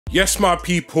Yes, my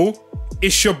people,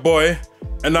 it's your boy,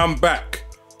 and I'm back.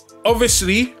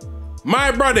 Obviously,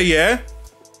 my brother, yeah,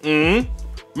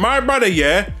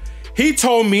 he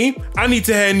told me I need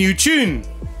to hear a new tune,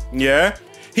 yeah.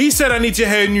 He said I need to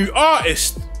hear a new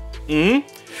artist,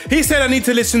 He said I need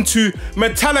to listen to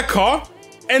Metallica,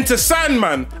 Enter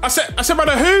Sandman. I said,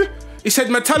 brother, who? He said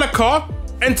Metallica,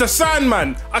 Enter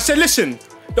Sandman. I said, listen,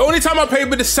 the only time I played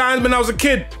with the sand when I was a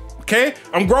kid, okay?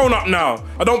 I'm grown up now.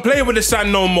 I don't play with the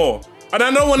sand no more. And I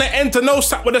don't want to enter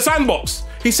with the sandbox.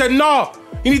 He said, nah,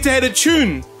 you need to hear the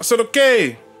tune. I said,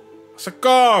 okay. I said,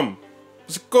 calm.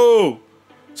 I said, go.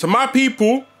 So my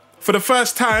people, for the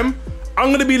first time,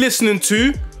 I'm gonna be listening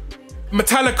to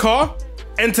Metallica,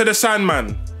 Enter the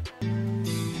Sandman.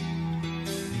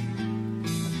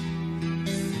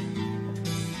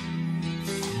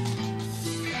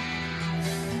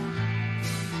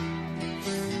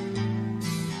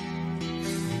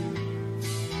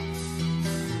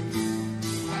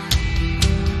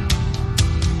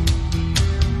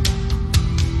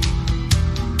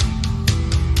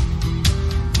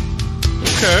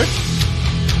 Okay.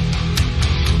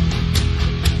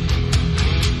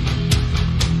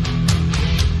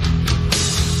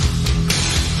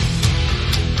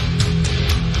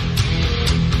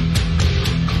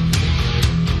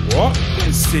 What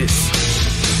is this?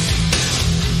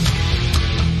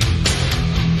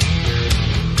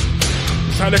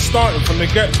 It's how they're starting from the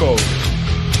get-go.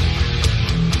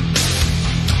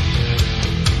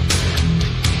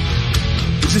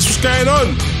 Is this what's going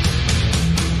on?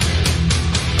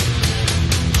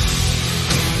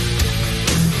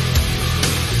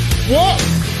 What?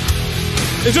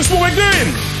 Is this what we're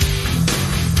doing?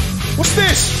 What's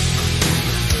this?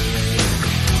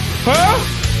 Huh?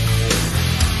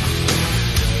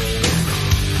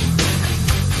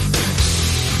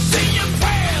 Say your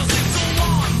prayers and so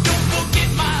on. Don't forget,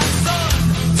 my son,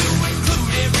 to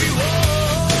include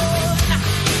everyone.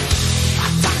 I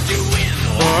tucked you in,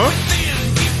 within,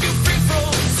 keep you free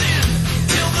from sin,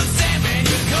 till the Sandman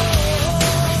he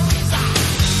comes.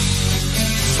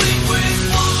 Sleep with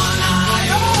one eye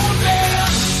open,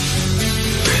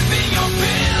 gripping your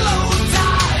pillow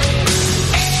tight.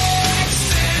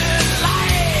 Exit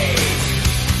light,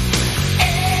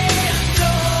 end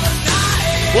of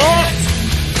night. What?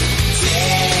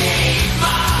 Take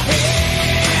my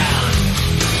hand,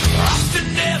 off to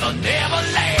never, never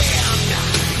land.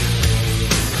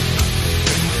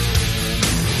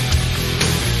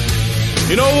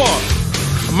 You know what?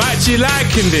 I'm actually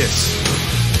liking this.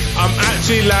 I'm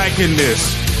actually liking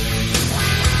this.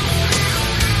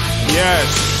 Yes.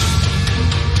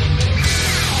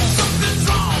 Something's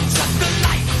wrong, shut the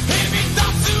light. Heavy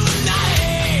thoughts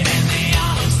tonight, and the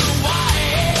hours go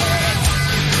wide.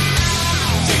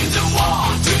 Dreams of war,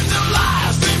 dreams of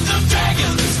lies, dreams of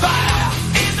dragons fire,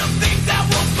 and the things that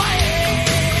will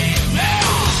fight.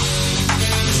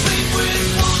 Sleep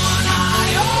with one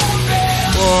eye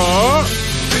open, What?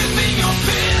 gripping your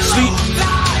pillow Sleep.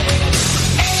 tight.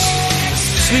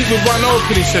 Sleep with one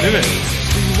open, he said, innit?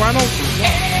 Sleep with one open.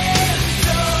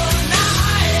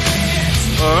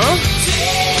 Huh?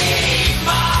 Take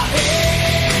my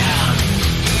hand,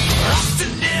 off to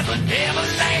never, never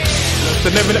land. The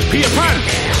never Peter Pan!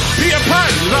 Peter Pan!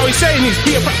 You know what he's saying? He's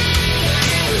Peter Pan.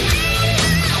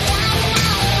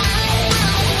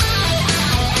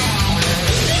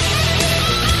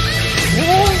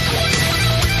 What?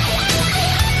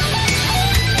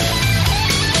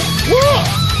 What?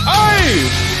 Hey!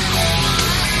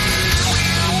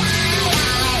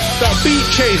 That beat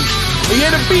change. You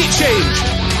hear the beat change?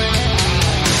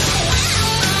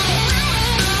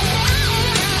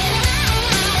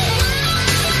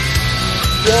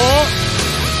 What?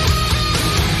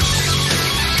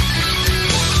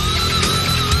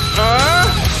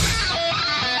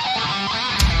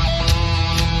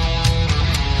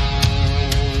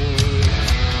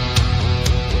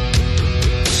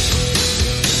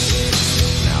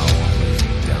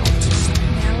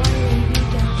 Now I lay me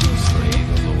down to sleep. Pray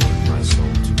the Lord my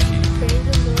soul to keep.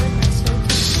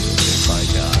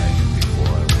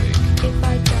 If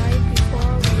I die before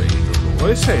I wake, pray the Lord What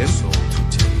is he saying? my soul to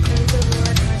take.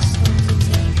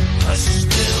 Hush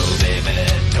still, baby,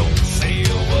 don't say a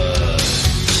word,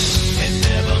 and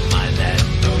never mind that,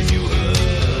 though you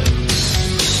heard.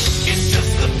 It's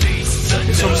just the peace under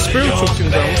It's some spiritual your thing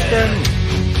there. What's going on?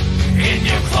 in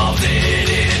your closet,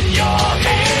 in your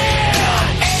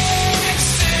hand.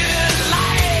 Exit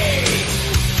light,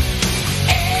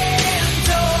 end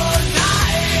of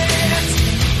night.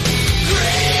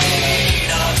 Grain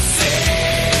of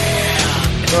sand.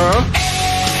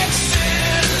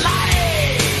 Exit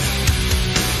light,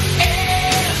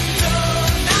 end of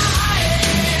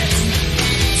night.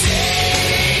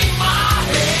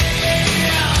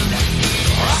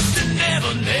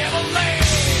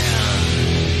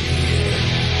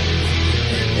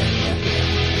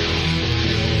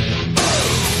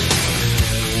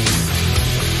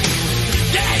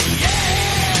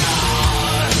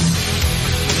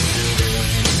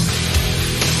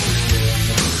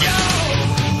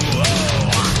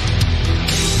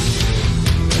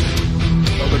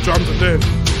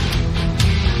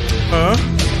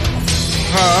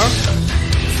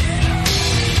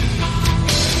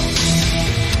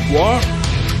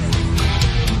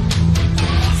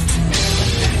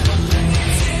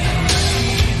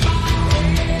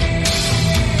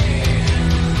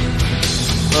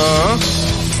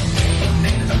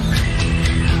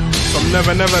 Some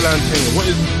Neverland thing. What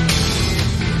is?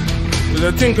 Did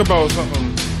I think about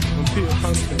something? From Peter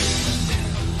Pan thing.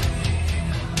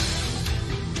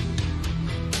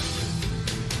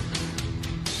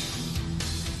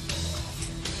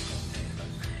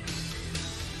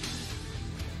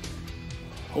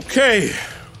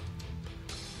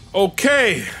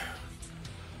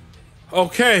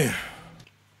 Okay.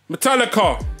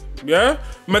 Metallica, yeah?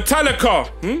 Metallica,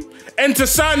 Enter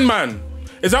Sandman.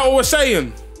 Is that what we're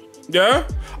saying? Yeah?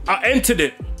 I entered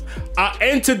it. I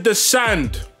entered the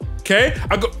sand, okay?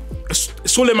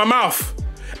 It's all in my mouth.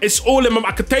 It's all in my,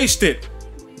 I could taste it,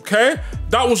 okay?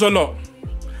 That was a lot.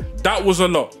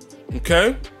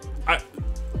 Okay?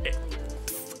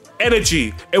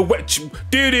 Energy. It went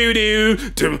do.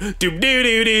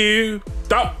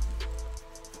 That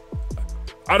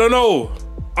I don't know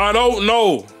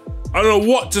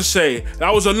what to say.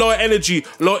 That was a lot of energy,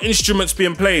 a lot of instruments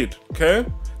being played. Okay,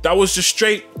 that was just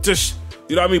straight, you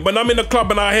know what I mean. When I'm in the club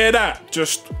and I hear that,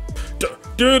 just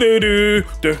just, you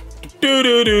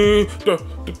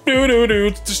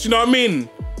know what I mean.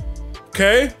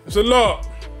 Okay, it's a lot.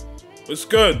 It's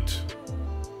good.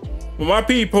 But my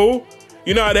people,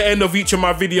 you know, at the end of each of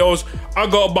my videos, I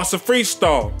gotta bust a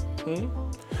freestyle.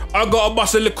 I gotta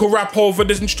bust a little rap over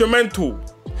this instrumental.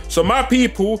 So my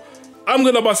people, I'm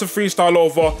gonna bust a freestyle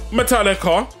over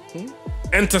Metallica,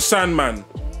 Enter Sandman.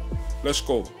 Let's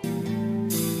go.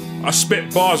 I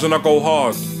spit bars and I go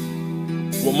hard.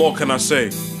 What more can I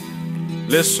say?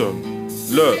 Listen,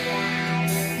 look,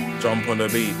 jump on the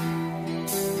beat.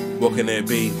 What can it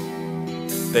be?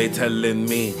 They telling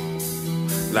me,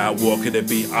 like what could it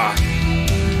be? I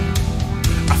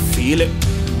feel it.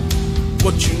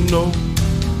 What you know?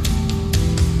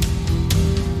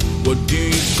 What do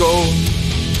you go?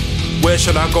 Where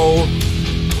should I go?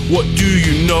 What do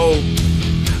you know?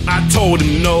 I told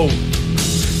him no.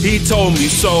 He told me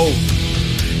so.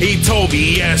 He told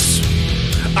me yes.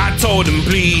 I told him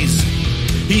please.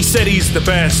 He said he's the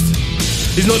best.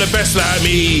 He's not the best like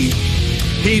me.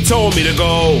 He told me to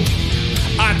go.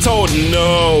 I told him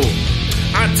no.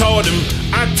 I told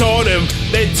him,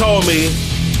 they told me.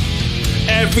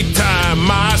 Every time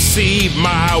I see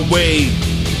my way,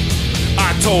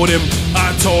 I told him.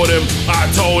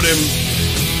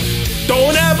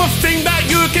 Don't ever think that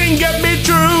you can get me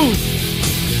through.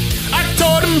 I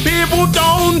told him people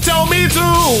don't tell me to.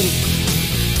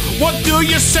 What do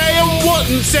you say and what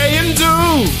I'm saying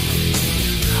do?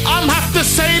 I'm have to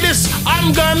say this,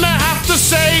 I'm gonna have to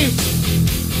say.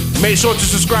 Make sure to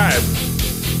subscribe,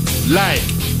 like,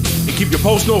 and keep your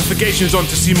post notifications on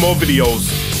to see more videos.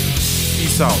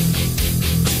 Peace out.